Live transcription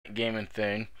gaming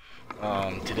thing.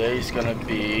 Today's gonna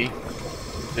be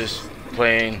just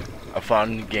playing a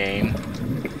fun game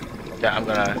that I'm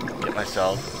gonna get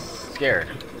myself scared.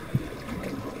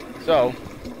 So,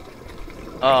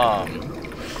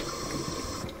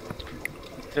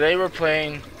 today we're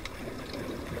playing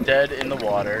Dead in the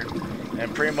Water,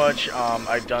 and pretty much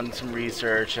I've done some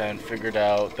research and figured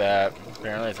out that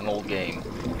apparently it's an old game,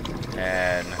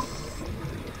 and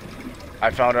I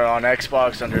found it on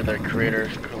Xbox under their creator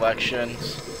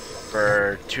collections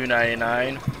for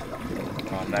 $2.99.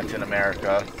 That's in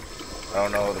America. I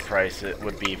don't know the price it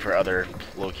would be for other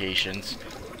locations,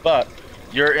 but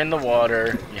you're in the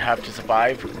water. You have to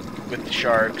survive with the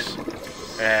sharks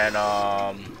and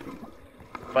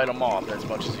fight them off as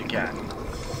much as you can.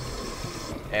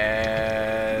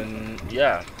 And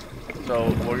yeah, so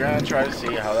we're gonna try to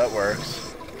see how that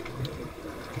works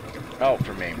out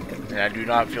for me, and I do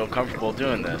not feel comfortable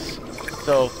doing this.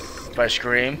 So if I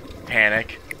scream,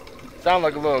 panic, sound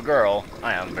like a little girl,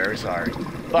 I am very sorry.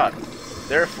 But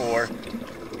therefore,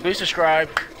 please subscribe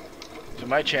to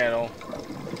my channel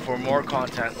for more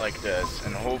content like this,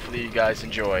 and hopefully you guys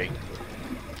enjoy.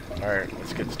 Alright,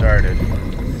 let's get started.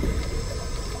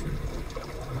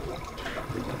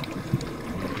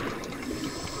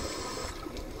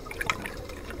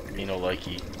 Me no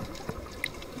likey.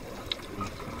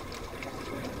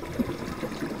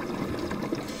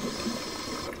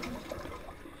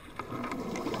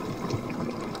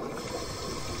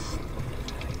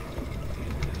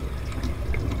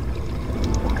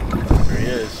 There he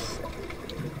is.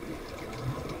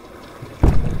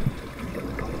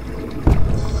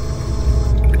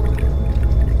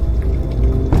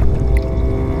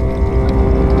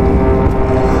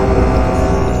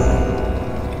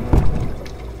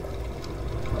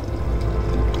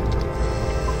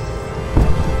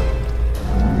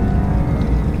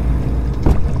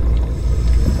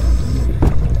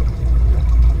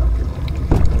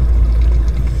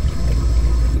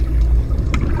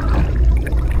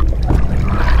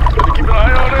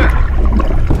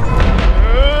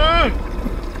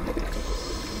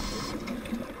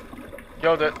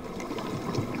 Killed it.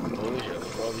 Holy shit,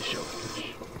 look at all these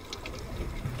shellfish.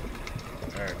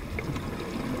 Alright.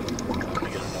 Let me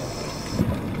get another one.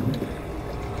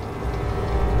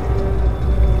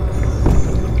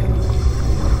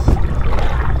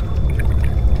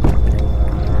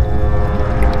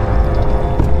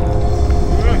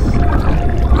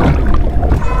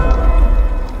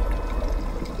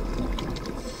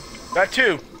 Got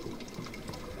two.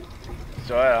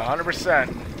 So at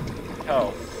 100%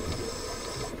 health.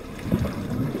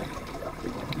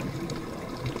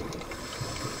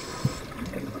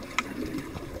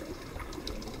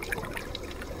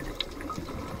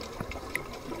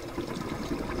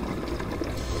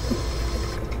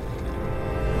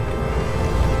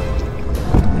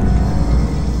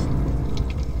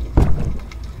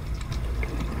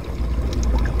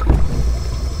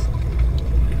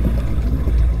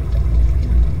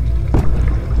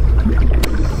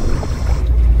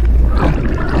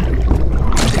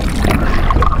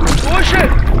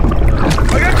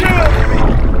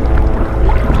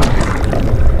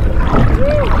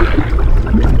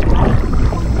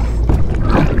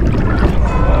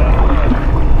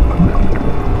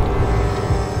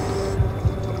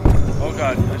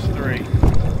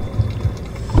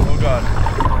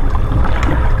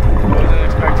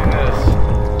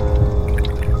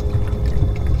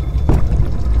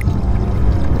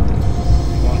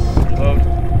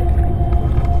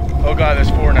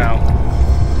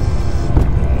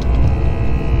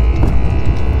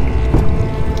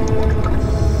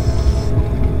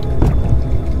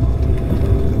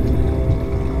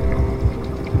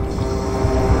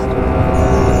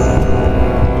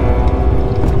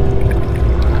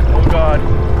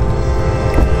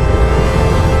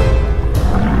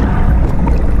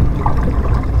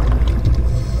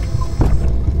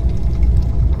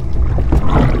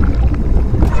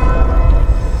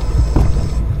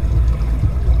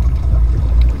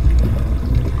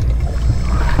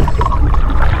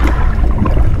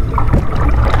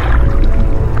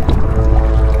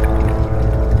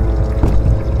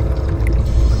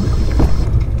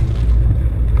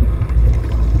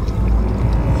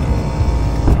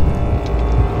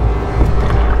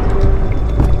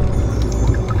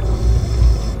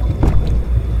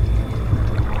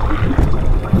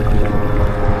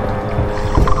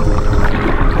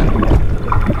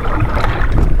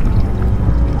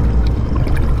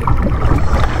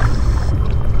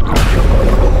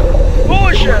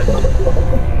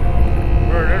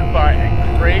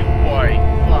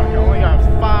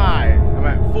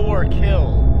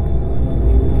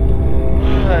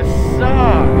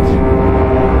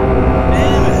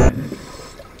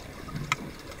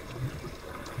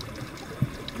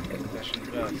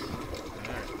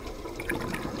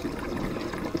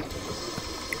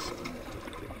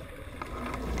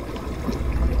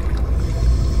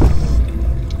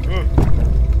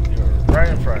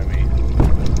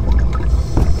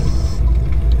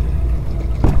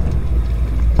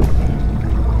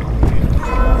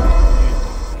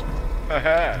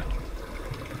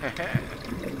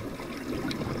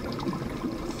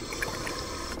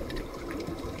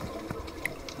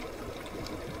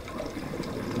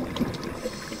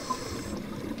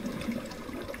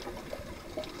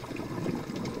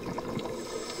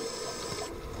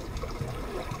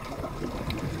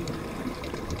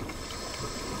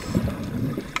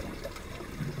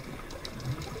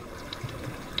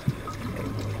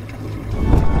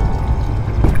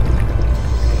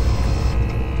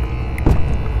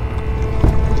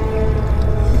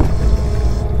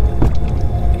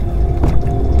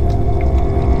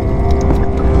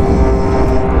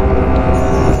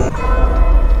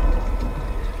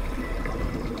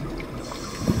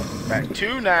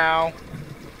 you now.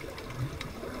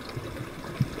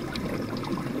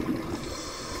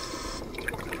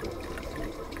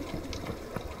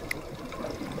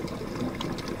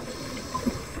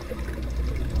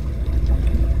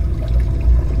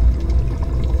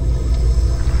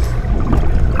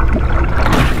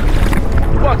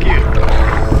 Fuck you.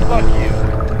 Fuck you.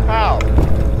 How?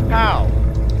 How?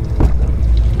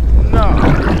 No.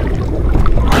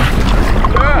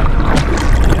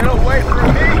 Get away from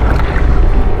me.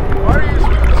 Why are you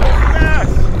swimming so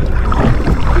fast?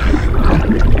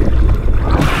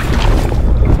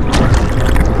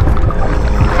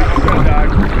 I'm gonna die.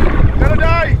 I'm gonna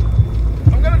die.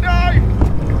 I'm gonna die.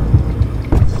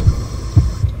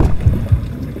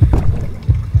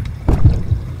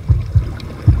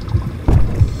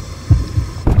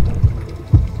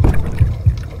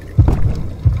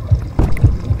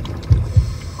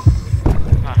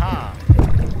 Haha.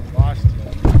 Lost.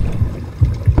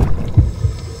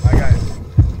 I got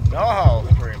no health,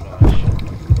 pretty much.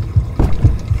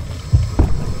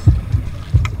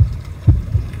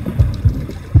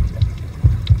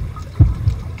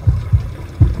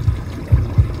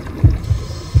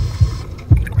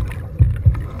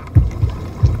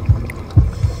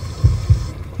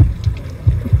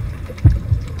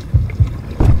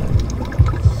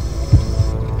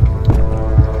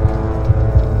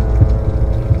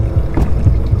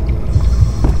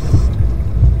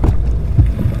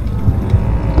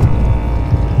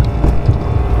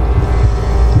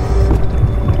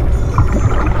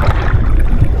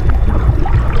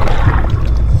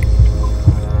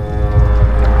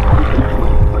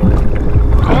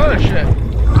 Oh shit.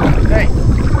 Hey.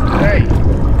 Hey.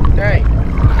 Hey.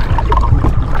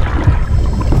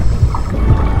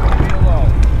 Leave me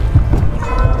alone.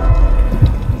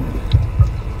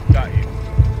 Got you.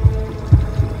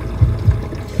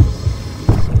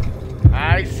 I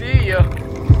see you.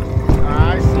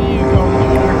 I see you going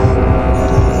there.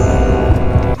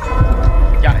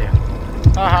 Got you.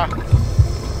 Haha.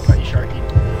 Got you, Sharky.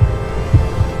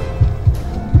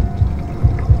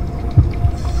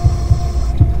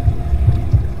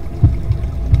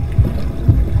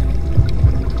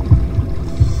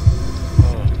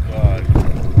 Oh god.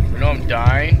 I know I'm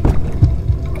dying,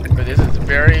 but this is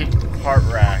very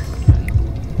heart-wracking.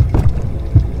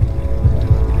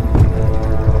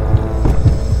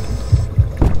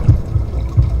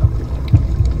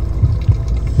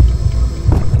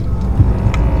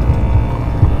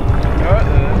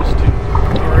 There's 2,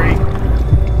 3,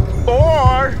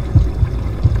 4.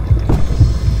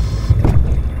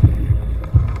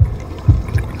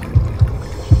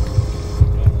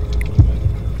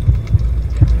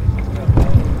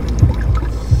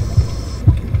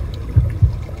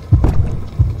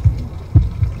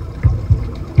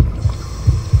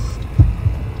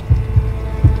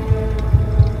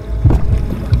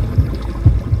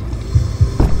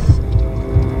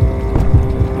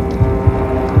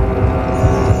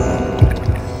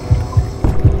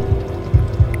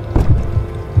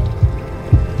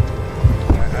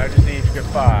 I just need to get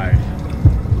 5.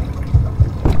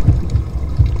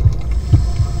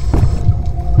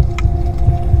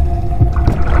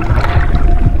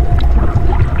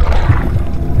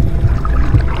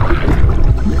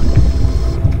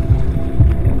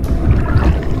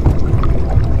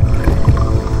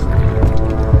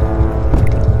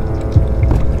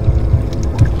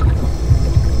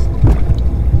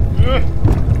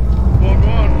 Come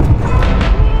on.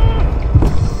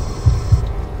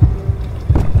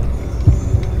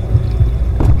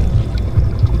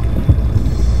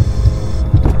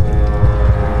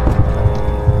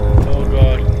 Oh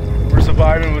god. We're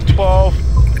surviving with 12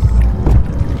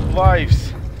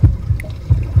 lives.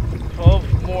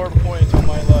 12 more points on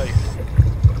my life.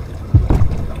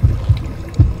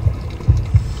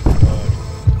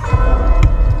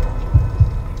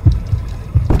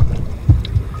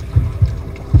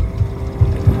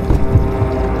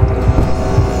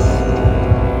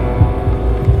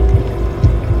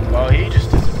 Well, he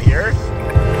just disappeared.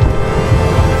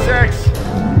 6.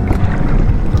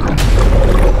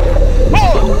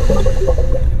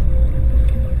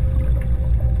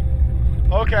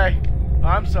 Okay,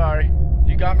 I'm sorry.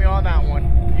 You got me on that one.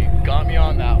 You got me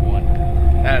on that one.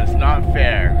 That is not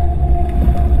fair.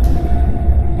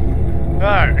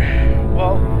 Alright,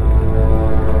 well,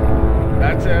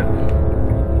 that's it.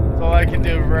 That's all I can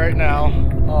do right now.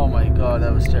 Oh my god,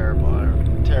 that was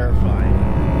terrifying.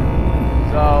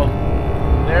 So,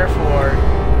 therefore,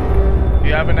 if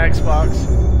you have an Xbox,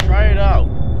 try it out.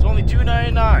 It's only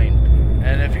 $2.99.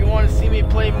 And if you want to see me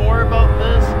play more about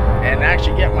this and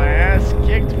actually get my ass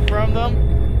kicked from them,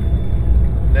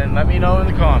 then let me know in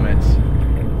the comments.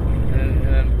 And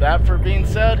And that for being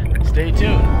said, stay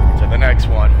tuned to the next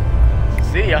one.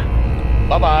 See ya.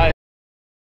 Bye-bye.